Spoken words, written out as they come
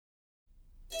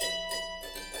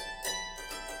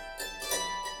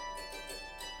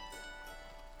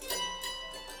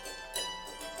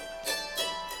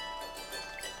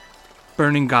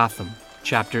Burning Gotham,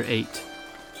 Chapter 8.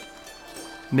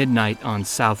 Midnight on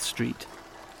South Street.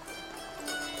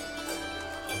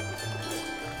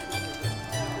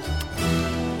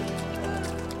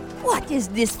 What is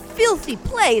this filthy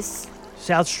place?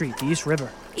 South Street, the East River.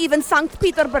 Even St.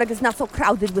 Petersburg is not so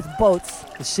crowded with boats.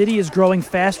 The city is growing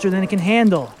faster than it can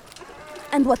handle.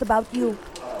 And what about you?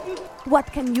 What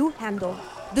can you handle?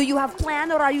 Do you have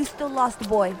plan or are you still lost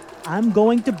boy? I'm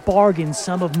going to bargain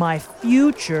some of my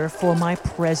future for my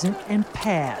present and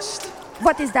past.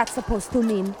 What is that supposed to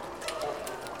mean?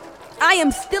 I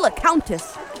am still a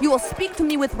countess. You will speak to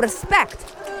me with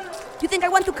respect. You think I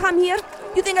want to come here?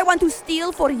 You think I want to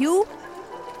steal for you?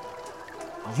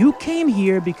 You came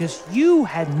here because you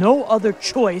had no other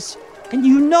choice, and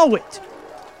you know it.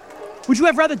 Would you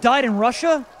have rather died in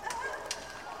Russia?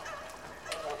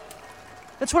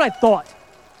 That's what I thought.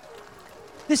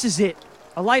 This is it.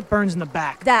 A light burns in the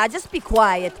back. Dad, just be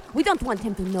quiet. We don't want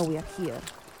him to know we're here.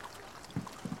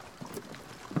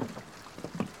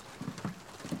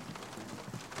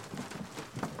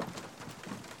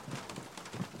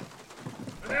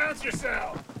 Announce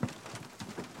yourself!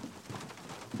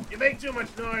 You make too much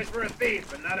noise for a thief,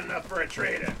 but not enough for a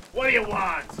traitor. What do you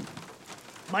want?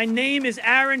 My name is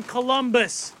Aaron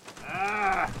Columbus.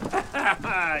 Ah,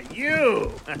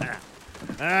 you!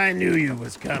 I knew you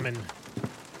was coming.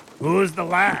 Who's the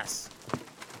lass?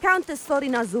 Countess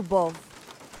Sorina Zubov.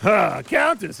 Huh,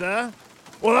 Countess, huh?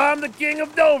 Well, I'm the king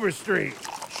of Dover Street.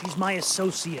 She's my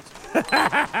associate.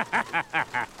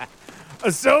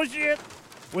 Associate?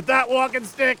 With that walking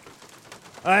stick?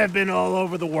 I've been all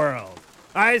over the world.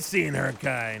 I've seen her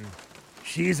kind.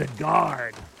 She's a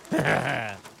guard.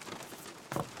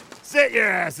 Sit your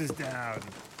asses down.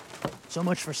 So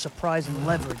much for surprise and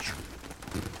leverage.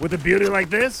 With a beauty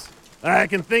like this, I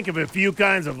can think of a few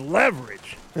kinds of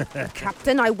leverage.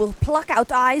 Captain, I will pluck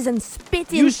out eyes and spit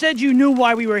in... You said you knew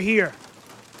why we were here.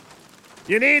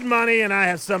 You need money, and I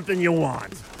have something you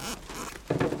want.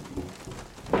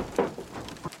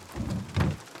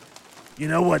 You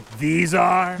know what these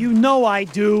are? You know I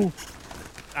do.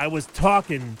 I was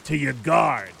talking to your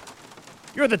guard.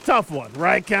 You're the tough one,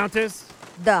 right, Countess?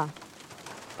 Duh.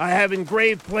 I have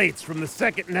engraved plates from the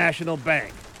Second National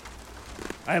Bank.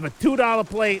 I have a $2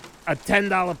 plate, a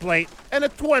 $10 plate, and a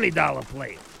 $20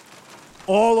 plate.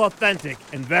 All authentic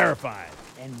and verified.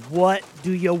 And what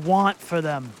do you want for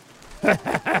them?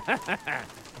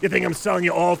 You think I'm selling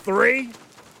you all three?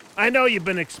 I know you've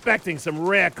been expecting some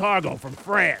rare cargo from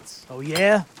France. Oh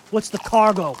yeah? What's the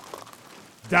cargo?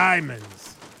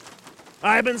 Diamonds.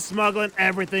 I've been smuggling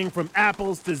everything from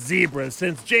apples to zebras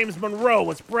since James Monroe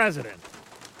was president.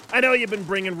 I know you've been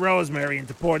bringing rosemary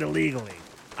into port illegally.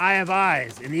 I have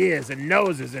eyes and ears and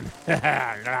noses and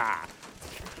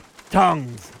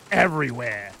tongues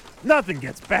everywhere. Nothing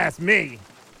gets past me.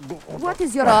 What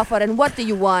is your offer and what do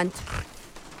you want?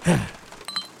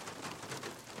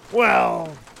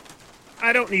 Well,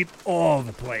 I don't need all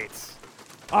the plates.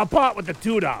 I'll part with the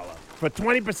 $2 for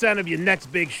 20% of your next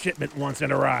big shipment once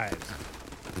it arrives.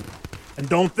 And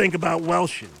don't think about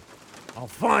Welshing. I'll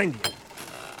find you.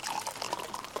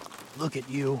 Look at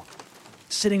you.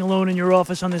 Sitting alone in your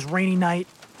office on this rainy night,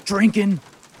 drinking,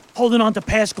 holding on to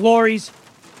past glories.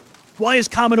 Why is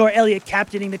Commodore Elliot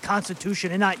captaining the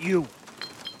Constitution and not you?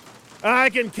 I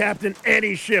can captain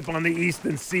any ship on the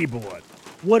eastern seaboard.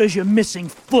 What does your missing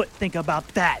foot think about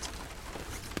that?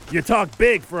 You talk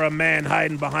big for a man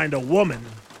hiding behind a woman.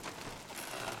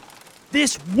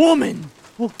 This woman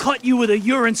will cut you with a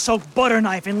urine-soaked butter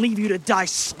knife and leave you to die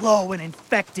slow and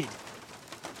infected.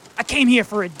 I came here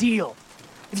for a deal.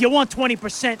 If you want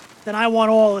 20%, then I want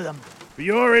all of them. For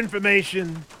your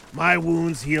information, my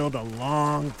wounds healed a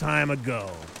long time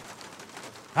ago.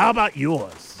 How about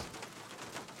yours?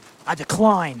 I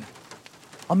decline.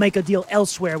 I'll make a deal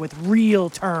elsewhere with real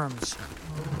terms.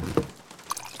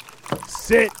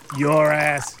 Sit your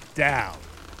ass down.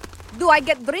 Do I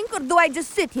get drink or do I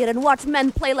just sit here and watch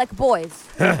men play like boys?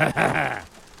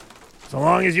 So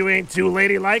long as you ain't too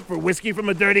ladylike for whiskey from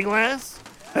a dirty glass?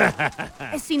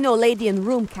 I see no lady in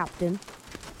room, Captain.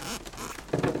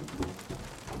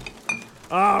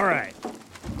 All right.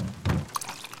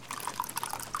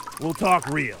 We'll talk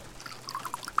real.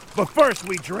 But first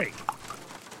we drink.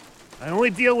 I only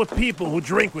deal with people who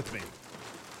drink with me.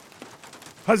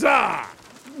 Huzzah!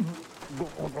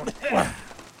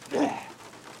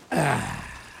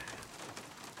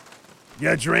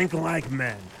 You drink like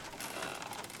men.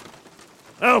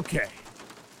 Okay.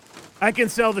 I can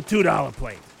sell the $2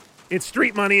 plate. It's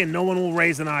street money and no one will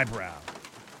raise an eyebrow.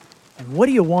 And what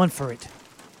do you want for it?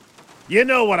 You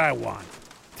know what I want.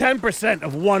 10%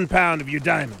 of 1 pound of your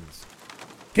diamonds.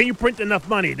 Can you print enough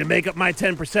money to make up my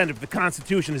 10% if the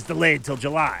Constitution is delayed till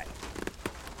July?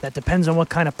 That depends on what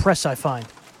kind of press I find.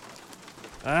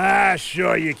 Ah,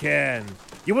 sure you can.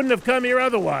 You wouldn't have come here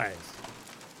otherwise.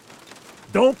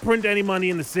 Don't print any money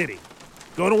in the city.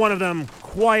 Go to one of them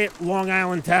quiet Long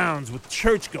Island towns with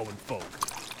church-going folk.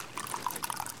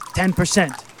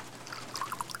 10%.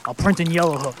 I'll print in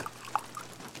Yellowhook.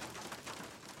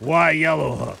 Why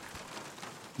Yellowhook?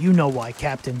 You know why,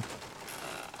 Captain.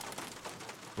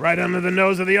 Right under the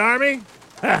nose of the army?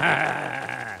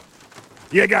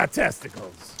 You got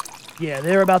testicles. Yeah,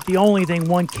 they're about the only thing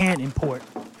one can't import.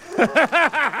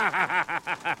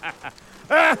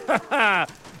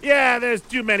 Yeah, there's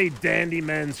too many dandy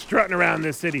men strutting around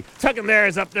this city, tucking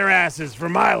theirs up their asses for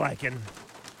my liking.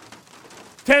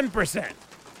 10%.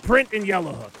 Print in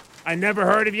Yellowhook. I never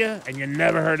heard of you, and you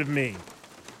never heard of me.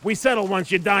 We settle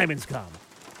once your diamonds come.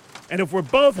 And if we're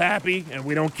both happy and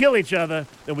we don't kill each other,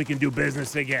 then we can do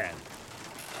business again.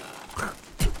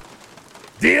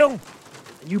 Deal?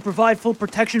 You provide full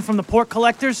protection from the port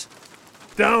collectors?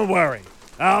 Don't worry.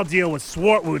 I'll deal with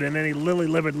Swartwood and any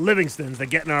lily-livered Livingstons that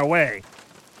get in our way.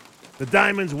 The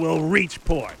diamonds will reach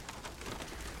port.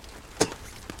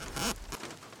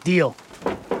 Deal.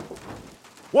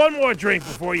 One more drink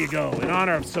before you go, in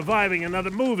honor of surviving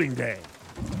another moving day.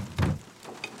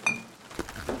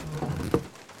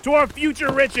 To our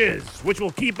future riches, which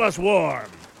will keep us warm.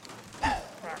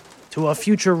 To our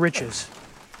future riches.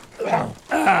 God,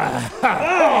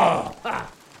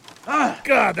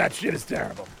 that shit is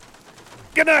terrible.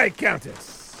 Good night,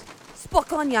 Countess.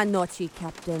 Spokojna noci,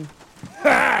 Captain.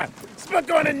 Ha!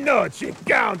 Spokojna noci,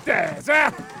 Countess.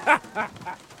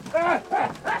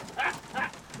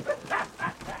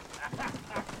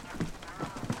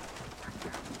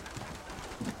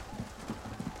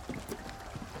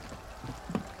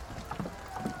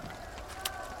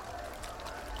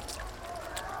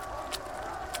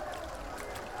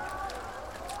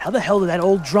 How the hell did that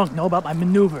old drunk know about my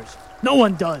maneuvers? No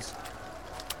one does.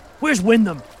 Where's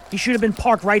Wyndham? He should have been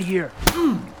parked right here.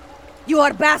 You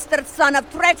are bastard son of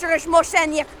treacherous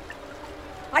Moshenik.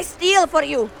 I steal for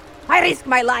you. I risk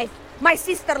my life, my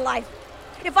sister's life.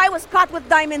 If I was caught with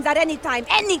diamonds at any time,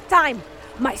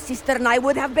 my sister and I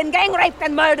would have been gang raped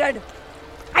and murdered.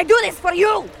 I do this for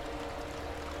you.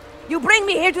 You bring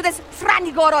me here to this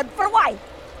Sranigorod for why?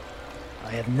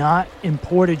 I have not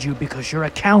imported you because you're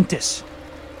a countess.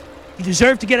 You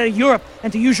deserve to get out of Europe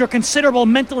and to use your considerable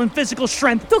mental and physical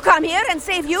strength. To come here and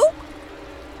save you?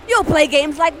 You play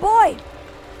games like boy.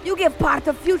 You give part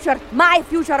of my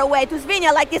future away to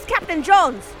Svinia like this Captain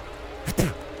Jones.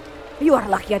 You are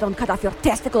lucky I don't cut off your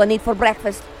testicle and eat for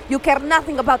breakfast. You care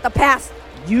nothing about the past.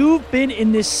 You've been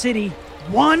in this city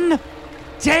 1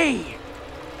 day.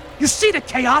 You see the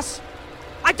chaos?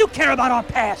 I do care about our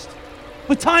past.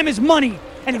 But time is money,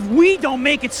 and if we don't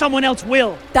make it, someone else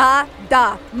will. Da.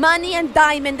 Money and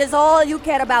diamond is all you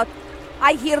care about.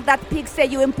 I hear that pig say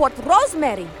you import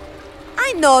rosemary.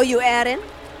 I know you, Aaron.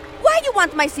 Why you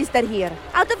want my sister here?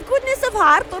 Out of goodness of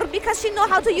heart or because she know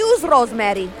how to use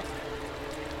rosemary?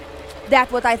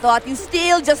 That's what I thought. You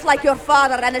steal just like your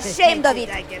father and ashamed of it.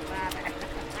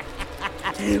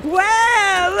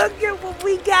 Well, look at what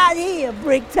we got here,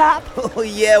 Bricktop. Oh,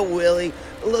 yeah, Willie.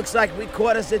 Looks like we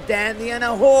caught us a dandy and a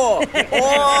whore.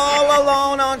 All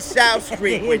alone on South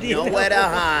Street with nowhere to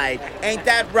hide. Ain't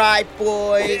that right,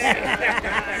 boys?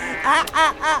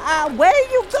 Where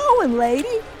are you going,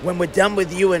 lady? When we're done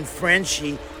with you and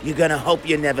Frenchie, you're gonna hope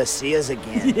you never see us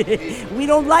again. We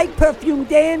don't like perfume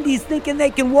dandies thinking they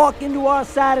can walk into our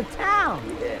side of town.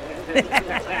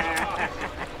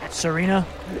 Serena?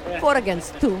 4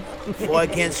 against 2. 4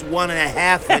 against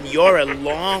 1.5, and you're a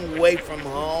long way from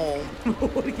home.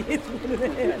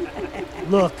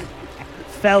 Look,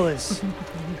 fellas,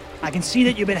 I can see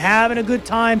that you've been having a good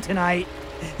time tonight.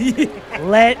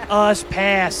 Let us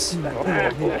pass.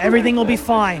 Everything will be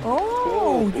fine.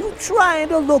 Oh, you trying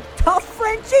to look tough,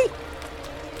 Frenchie?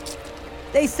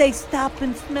 They say stop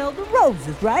and smell the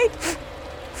roses, right?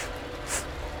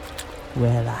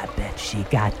 Well, I bet she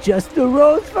got just the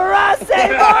rose for us, eh,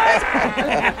 boys?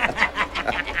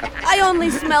 I only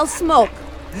smell smoke.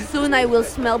 Soon I will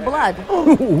smell blood.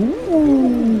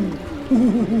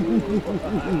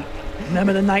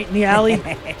 Remember the night in the alley?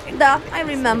 Da, I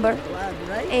remember.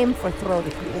 Aim for throat.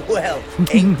 Well,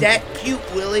 ain't that cute,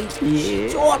 Willie? She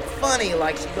talk funny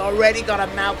like she's already got a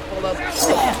mouthful of...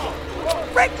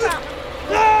 Bricktop!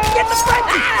 Get the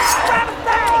Frenchie! Grab a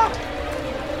bag!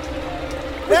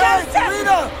 We got a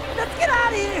Serena! Let's get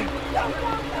out of here!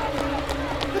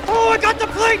 Oh, I got the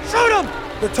plate! Shoot him!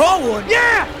 The tall one?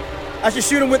 Yeah! I should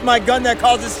shoot him with my gun that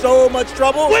causes so much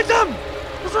trouble? With them!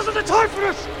 This isn't the time for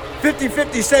this!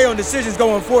 50-50 say on decisions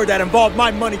going forward that involve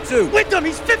my money, too. Wyndham,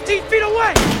 he's 15 feet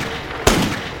away!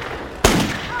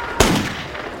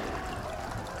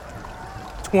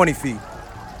 20 feet.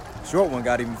 Short one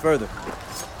got even further.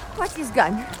 What's his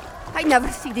gun? I never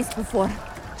see this before.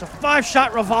 It's a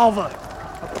 5-shot revolver.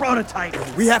 A prototype.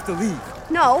 We have to leave.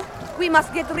 No, we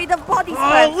must get rid of bodies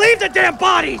Oh, first. leave the damn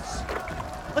bodies!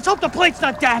 Let's hope the plate's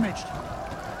not damaged.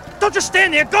 Don't just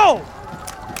stand there, go!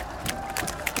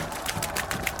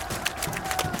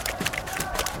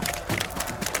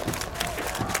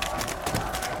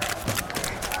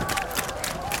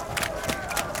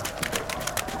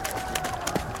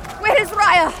 Where is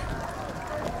Raya?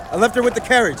 I left her with the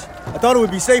carriage. I thought it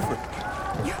would be safer.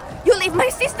 You leave my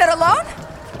sister alone?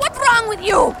 What's wrong with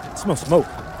you? I smell smoke.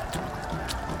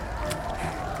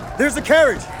 There's the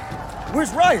carriage.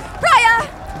 Where's Raya? Raya!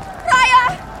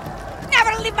 Raya!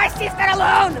 Never leave my sister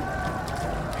alone!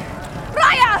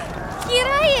 Raya! Here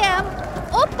I am.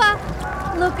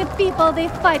 Oppa! Look at people, they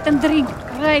fight and drink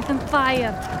right on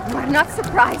fire. You are not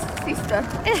surprised, sister.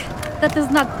 That is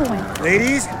not point.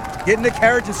 Ladies, get in the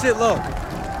carriage and sit low.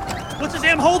 What's the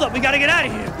damn holdup? We gotta get out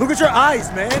of here. Look at your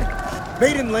eyes, man.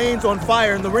 Maiden Lane's on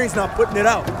fire and the rain's not putting it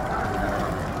out.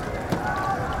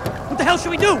 What the hell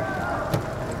should we do?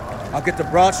 I'll get to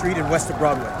Broad Street and west of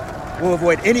Broadway. We'll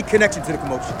avoid any connection to the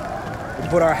commotion. We'll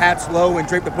put our hats low and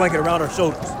drape the blanket around our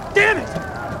shoulders. Damn it!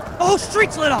 The whole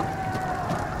street's lit up!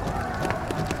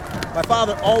 My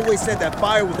father always said that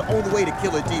fire was the only way to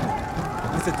kill a demon.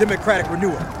 It's a democratic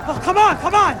renewal. Oh, come on,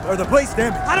 come on! Or the place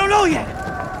damaged. I don't know yet!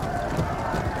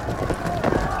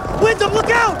 Wyndham, look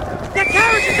out! That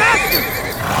carriage is after!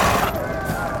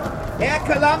 Herr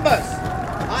Columbus,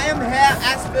 I am Herr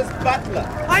Asper's butler.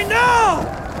 I know!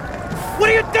 What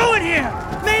are you doing here?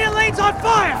 Maiden Lane's on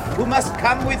fire! You must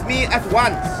come with me at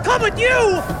once. Come with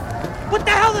you! What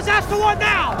the hell does Asper want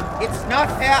now? It's not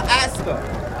Herr Asper.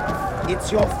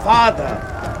 It's your father.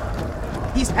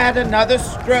 He's had another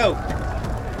stroke.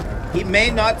 He may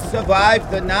not survive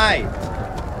the night.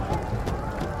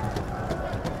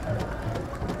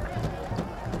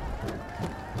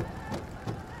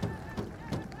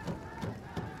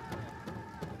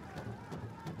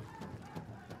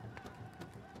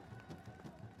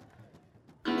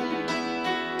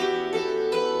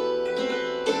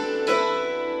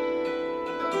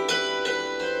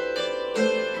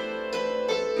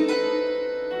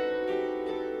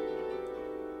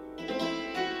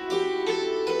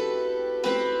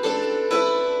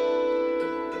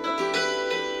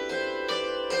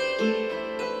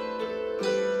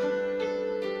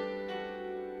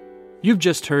 You've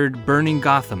just heard Burning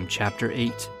Gotham, Chapter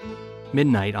 8,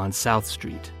 Midnight on South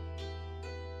Street.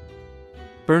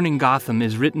 Burning Gotham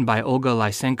is written by Olga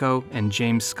Lysenko and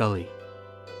James Scully.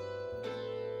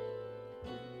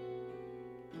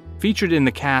 Featured in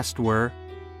the cast were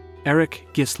Eric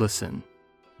Gislason,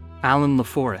 Alan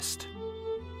LaForest,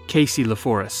 Casey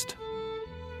LaForest,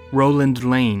 Roland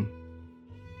Lane,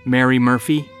 Mary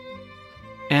Murphy,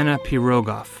 Anna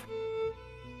Pirogoff,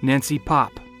 Nancy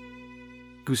Pop,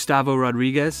 Gustavo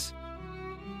Rodriguez,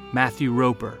 Matthew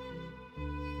Roper,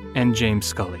 and James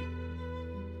Scully.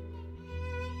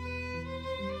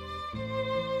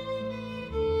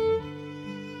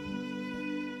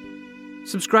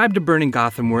 Subscribe to Burning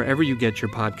Gotham wherever you get your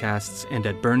podcasts and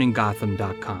at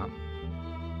burninggotham.com.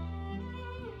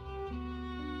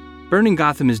 Burning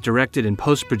Gotham is directed and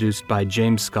post-produced by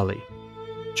James Scully.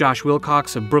 Josh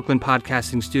Wilcox of Brooklyn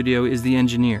Podcasting Studio is the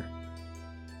engineer.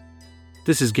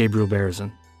 This is Gabriel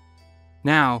Berezin.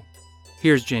 Now,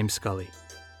 here's James Scully.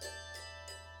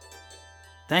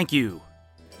 Thank you.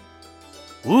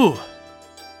 Woo!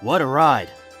 What a ride.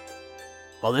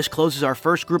 While this closes our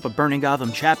first group of Burning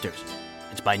Gotham chapters,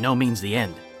 it's by no means the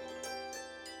end.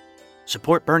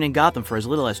 Support Burning Gotham for as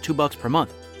little as $2 per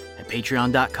month at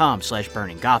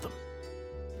patreon.com/burninggotham.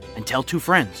 And tell 2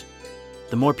 friends.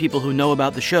 The more people who know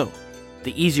about the show,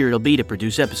 the easier it'll be to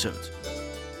produce episodes.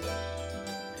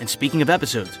 And speaking of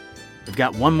episodes, we've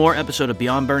got one more episode of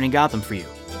Beyond Burning Gotham for you.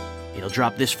 It'll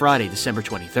drop this Friday, December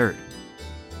 23rd.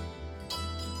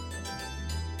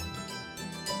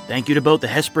 Thank you to both the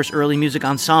Hesperus Early Music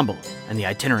Ensemble and the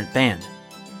Itinerant Band.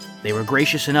 They were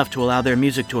gracious enough to allow their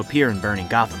music to appear in Burning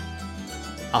Gotham.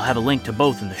 I'll have a link to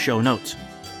both in the show notes.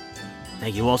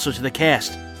 Thank you also to the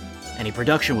cast. Any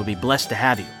production would be blessed to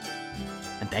have you.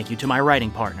 And thank you to my writing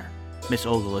partner, Miss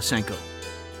Olga Lysenko.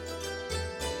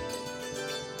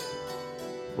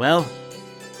 Well,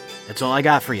 that's all I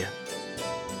got for you.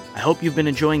 I hope you've been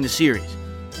enjoying the series.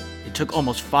 It took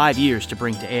almost 5 years to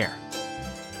bring to air.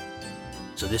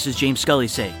 So this is James Scully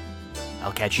saying,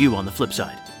 I'll catch you on the flip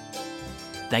side.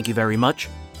 Thank you very much,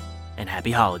 and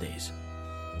happy holidays.